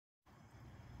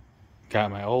Got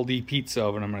my Aldi pizza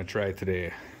oven I'm going to try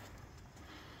today.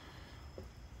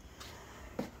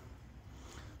 It's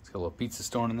got a little pizza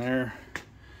stone in there.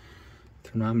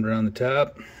 Thermometer on the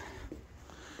top.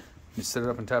 You set it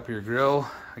up on top of your grill.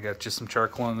 I got just some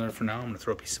charcoal in there for now. I'm going to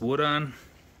throw a piece of wood on.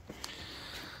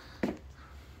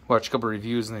 Watched a couple of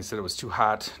reviews and they said it was too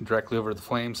hot directly over the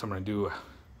flame, so I'm going to do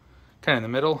kind of in the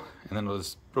middle, and then we'll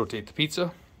just rotate the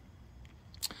pizza.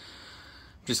 I'm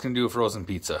just going to do a frozen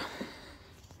pizza.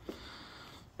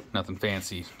 Nothing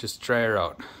fancy, just try her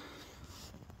out.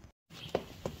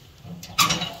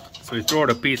 So we throw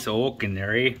a piece of oak in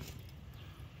there, eh?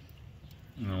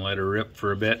 And let her rip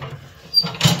for a bit. So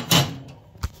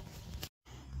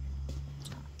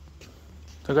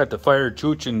I got the fire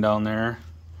Choochin down there.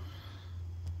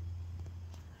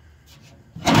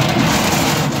 So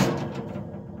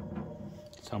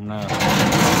I'm gonna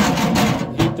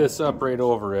heat this up right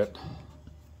over it.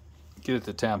 Get it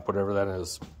to temp, whatever that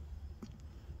is.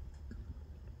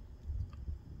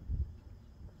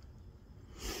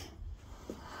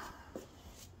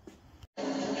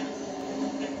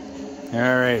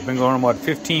 Alright, been going about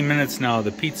 15 minutes now.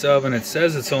 The pizza oven, it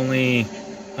says it's only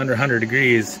under 100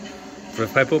 degrees. But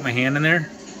if I put my hand in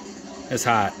there, it's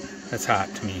hot. That's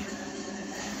hot to me.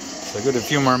 So I go to a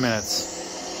few more minutes.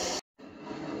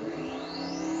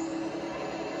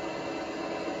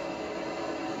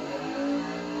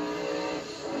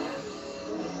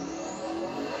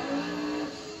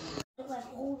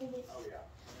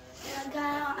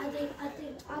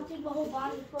 I think my whole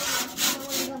body's frozen.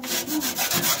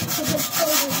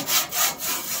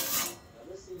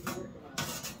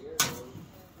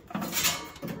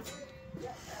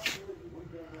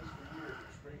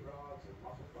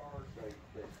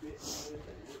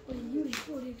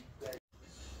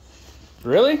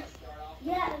 Really?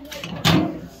 Yeah, and like,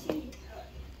 see,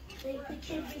 like the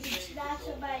kid would snatch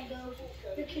a mango,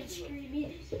 the kid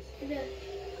screaming, and then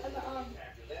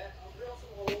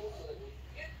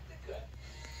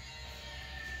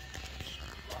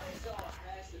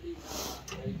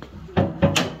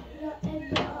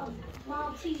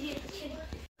mom teasing the kid.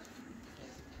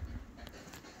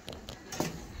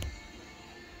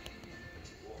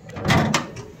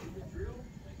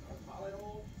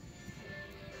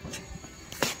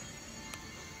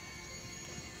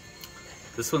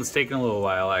 This one's taking a little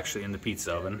while actually in the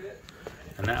pizza oven.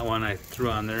 And that one I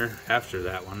threw on there after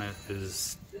that one. It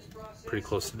is pretty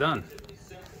close to done.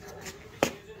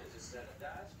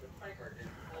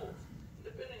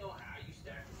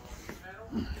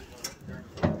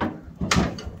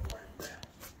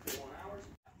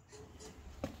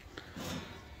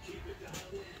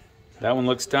 That one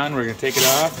looks done. We're going to take it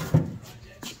off.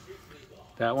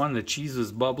 That one, the cheese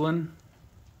was bubbling.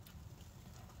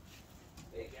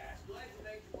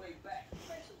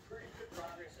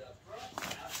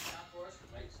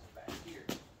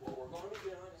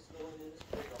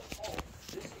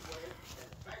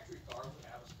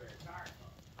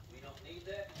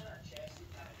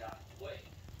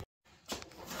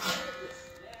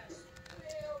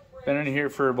 Been in here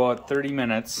for about 30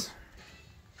 minutes.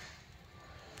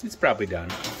 It's probably done.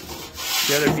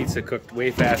 The other pizza cooked way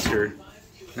faster,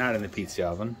 not in the pizza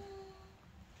oven.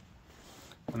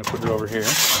 I'm gonna put it over here.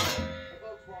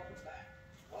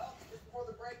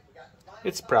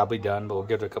 It's probably done, but we'll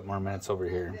give it a couple more minutes over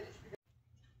here.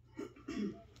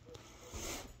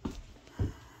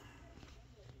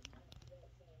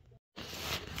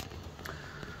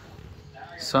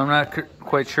 So I'm not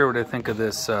quite sure what I think of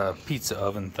this pizza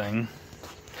oven thing.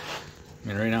 I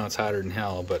mean, right now it's hotter than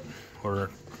hell, but we're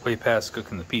way past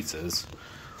cooking the pizzas.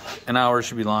 An hour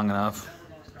should be long enough.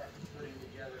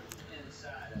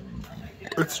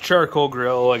 It's a charcoal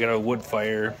grill. I got a wood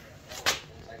fire,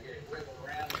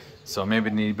 so maybe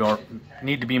need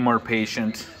to be more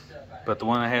patient. But the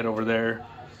one I had over there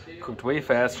cooked way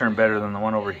faster and better than the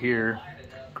one over here.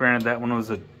 Granted, that one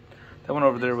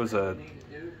over there was a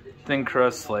thin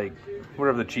crust, like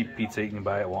whatever the cheap pizza you can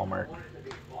buy at Walmart.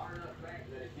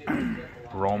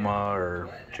 Roma or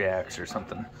Jack's or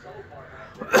something.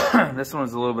 This one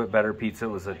was a little bit better pizza. It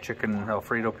was a chicken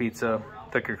Alfredo pizza,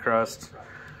 thicker crust.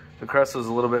 The crust was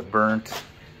a little bit burnt.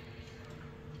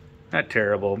 Not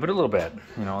terrible, but a little bit.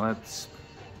 You know,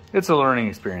 it's a learning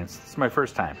experience. It's my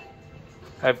first time.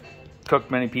 I've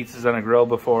cooked many pizzas on a grill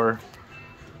before.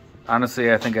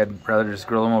 Honestly, I think I'd rather just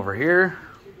grill them over here.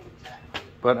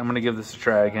 But I'm gonna give this a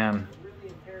try again.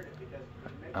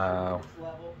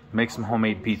 Make some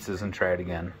homemade pizzas and try it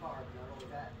again.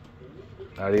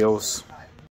 Adios.